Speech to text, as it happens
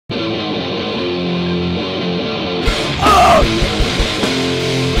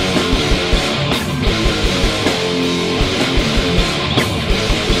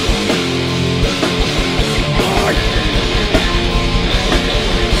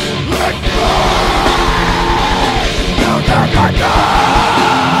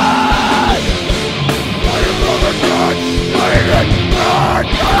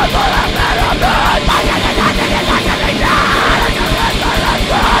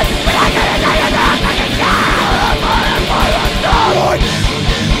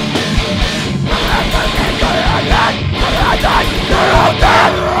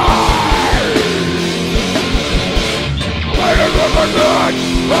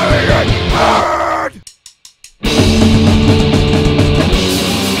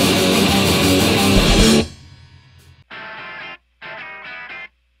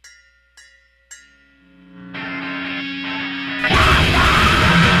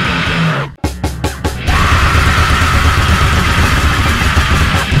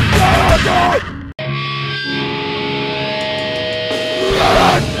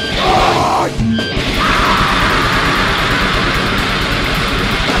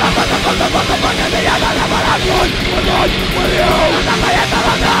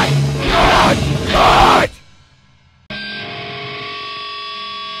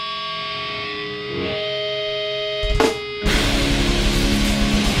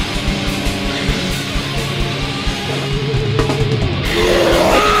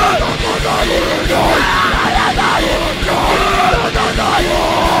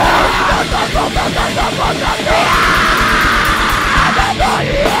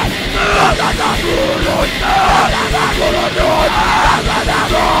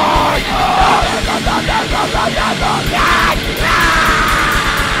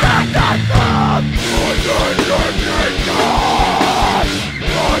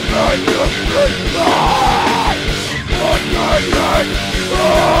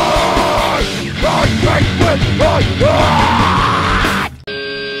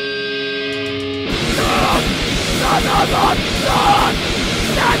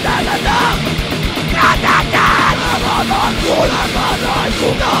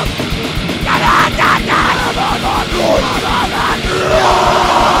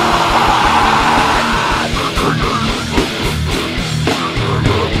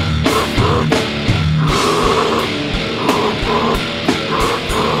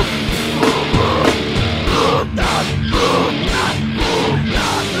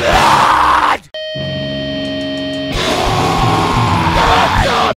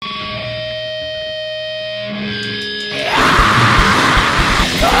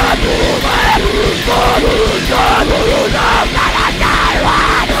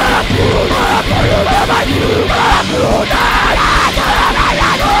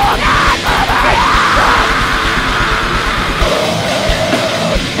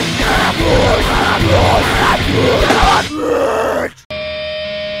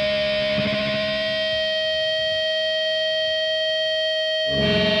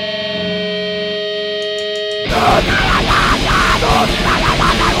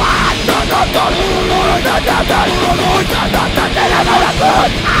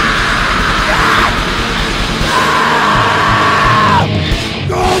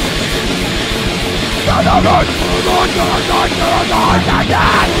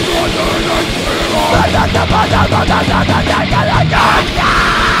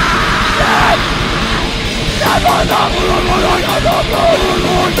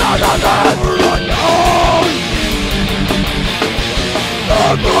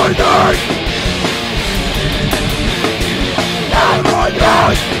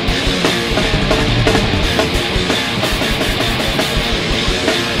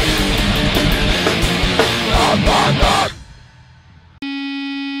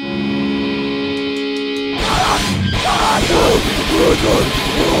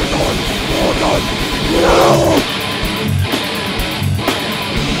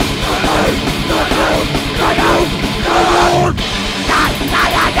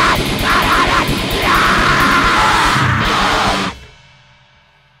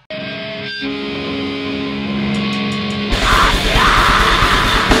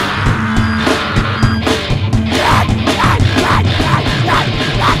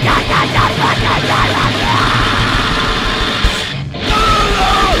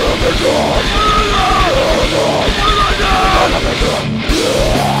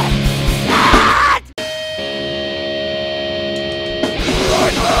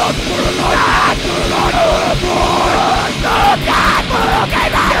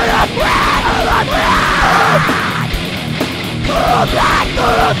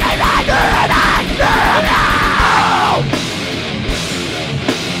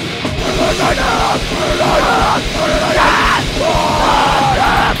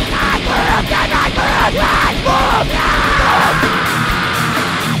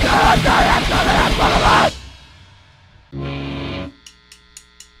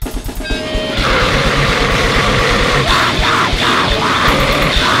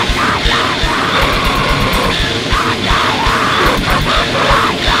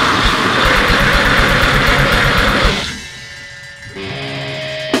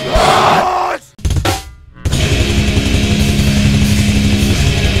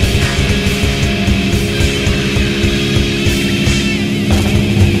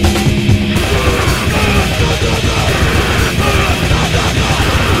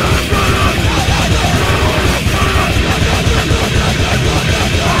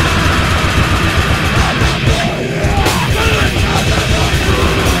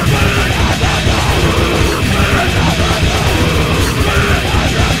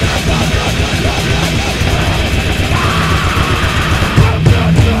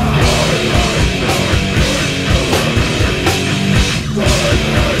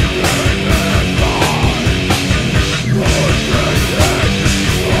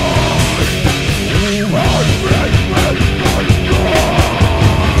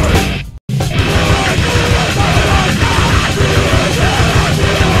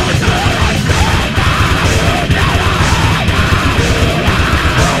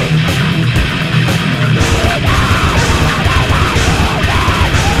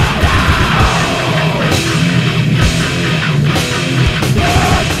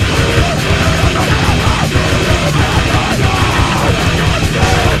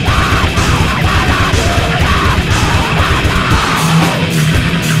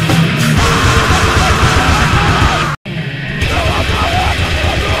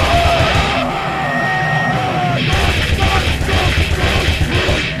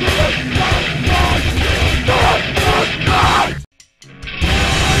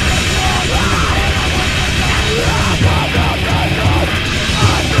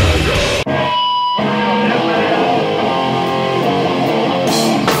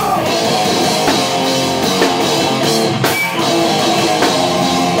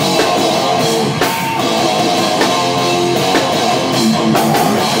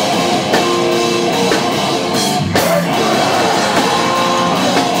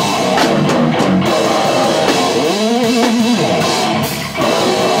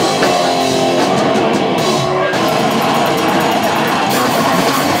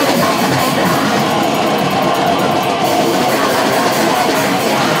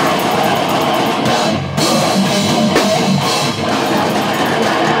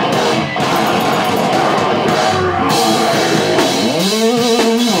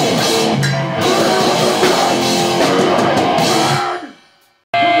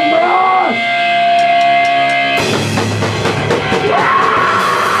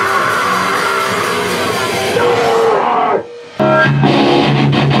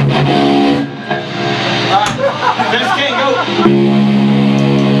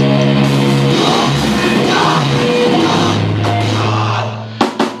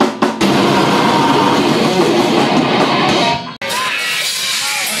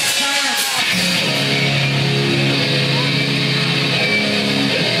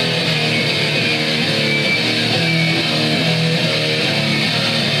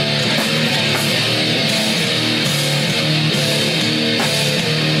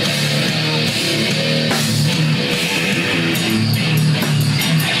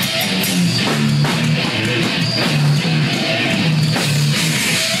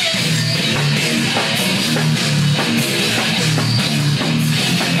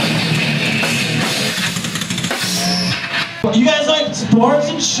You guys like sports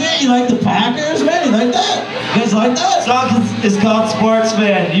and shit? You like the Packers, man? You like that? You guys like that? Song is called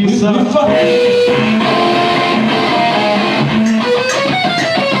Sportsman. You suck.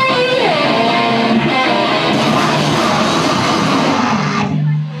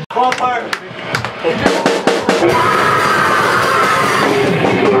 Ballpark.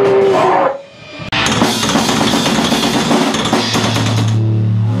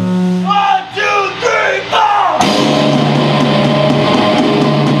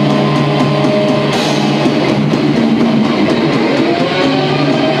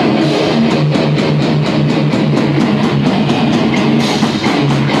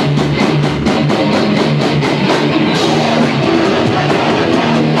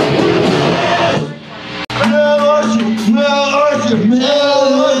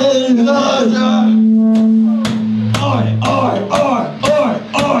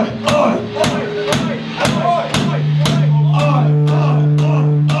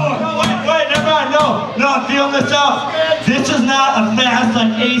 This is not a fast,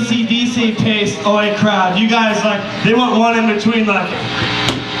 like, AC/DC paced oi crowd. You guys, like, they want one in between, like, and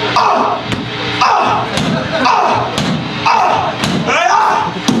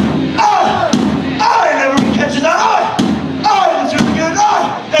everyone catches that, it's really good,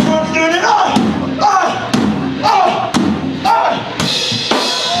 everyone's doing it,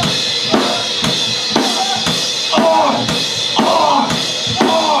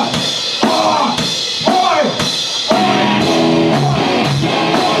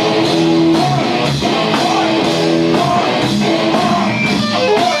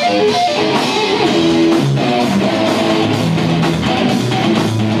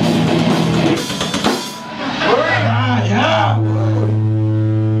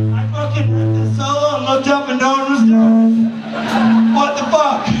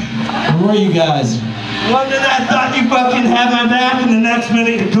 Who are you guys? One minute I thought you fucking had my back, and the next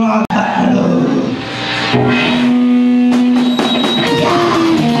minute you're gone. Alright,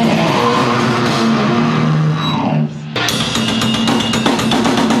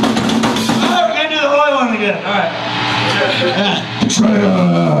 we're gonna do the Hoy one again. Alright.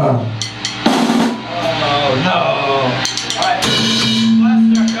 Oh no. Alright. Last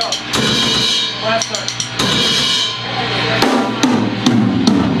start, go. Last start.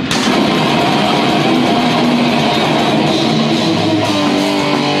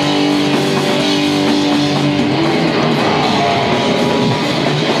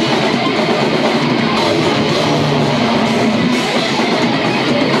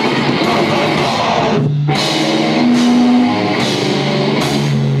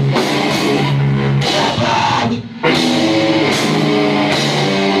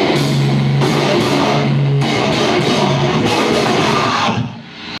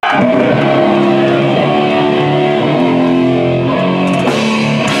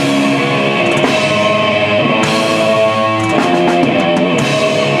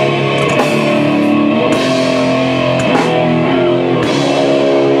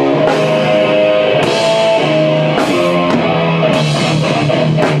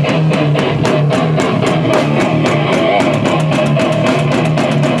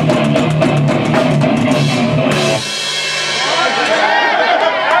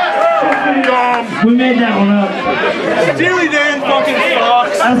 We made that one up. Steely Dan fucking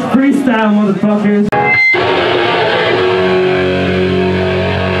sucks. That's freestyle, motherfuckers.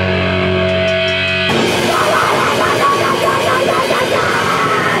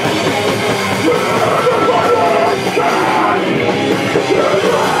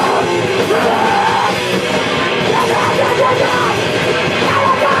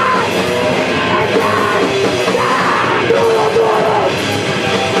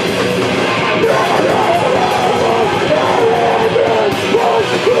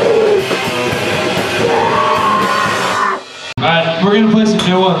 Alright, we're gonna play some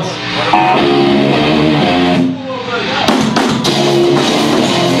new ones.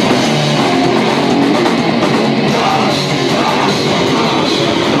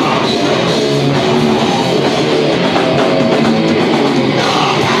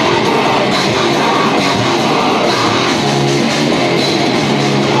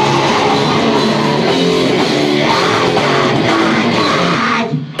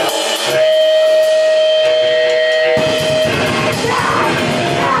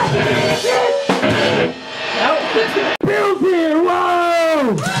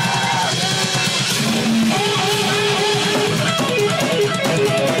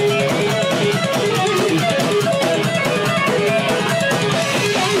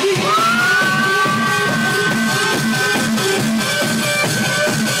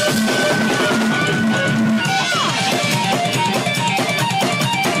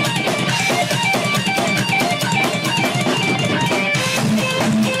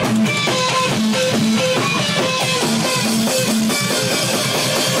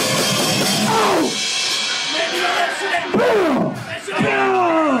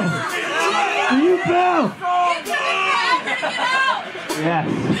 Yes.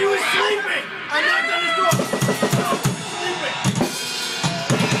 He was sleeping! I knocked on his door!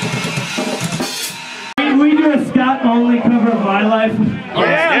 Sleeping! We do a Scott only cover of My Life.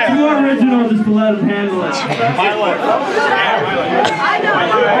 Yeah. It's more original just to let him handle it. My life.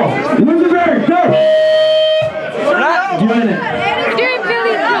 Where's the bird? Go! Doing it. Doing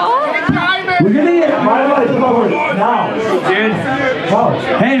Billy Joel? We're gonna get My Life covered now. Dude. Oh.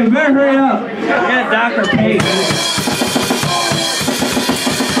 Hey, we better hurry up. Get Dr. Pate.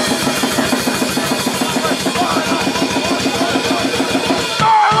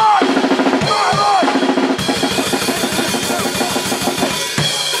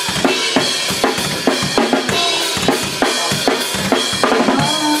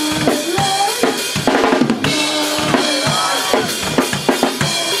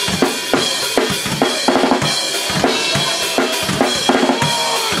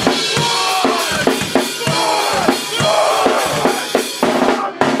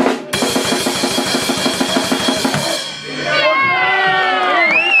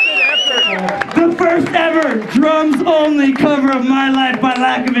 Drums only cover of My Life by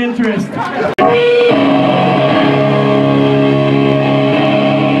Lack of Interest.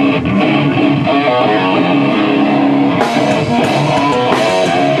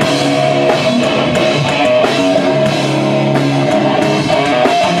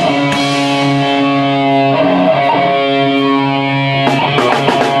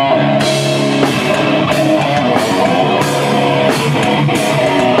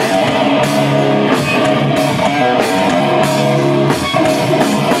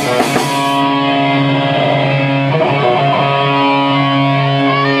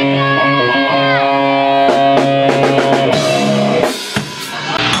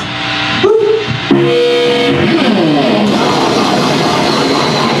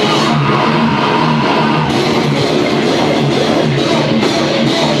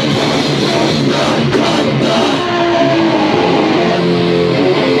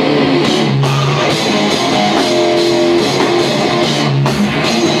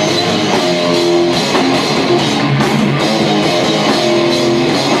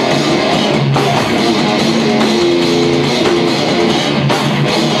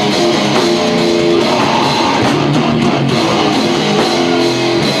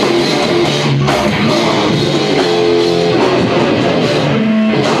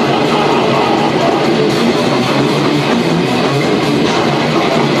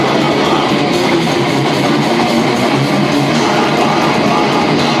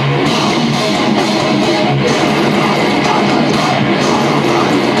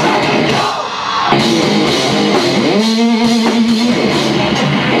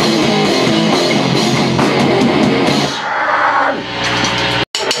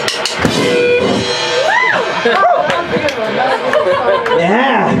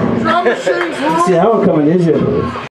 Yeah! See that one coming, did you?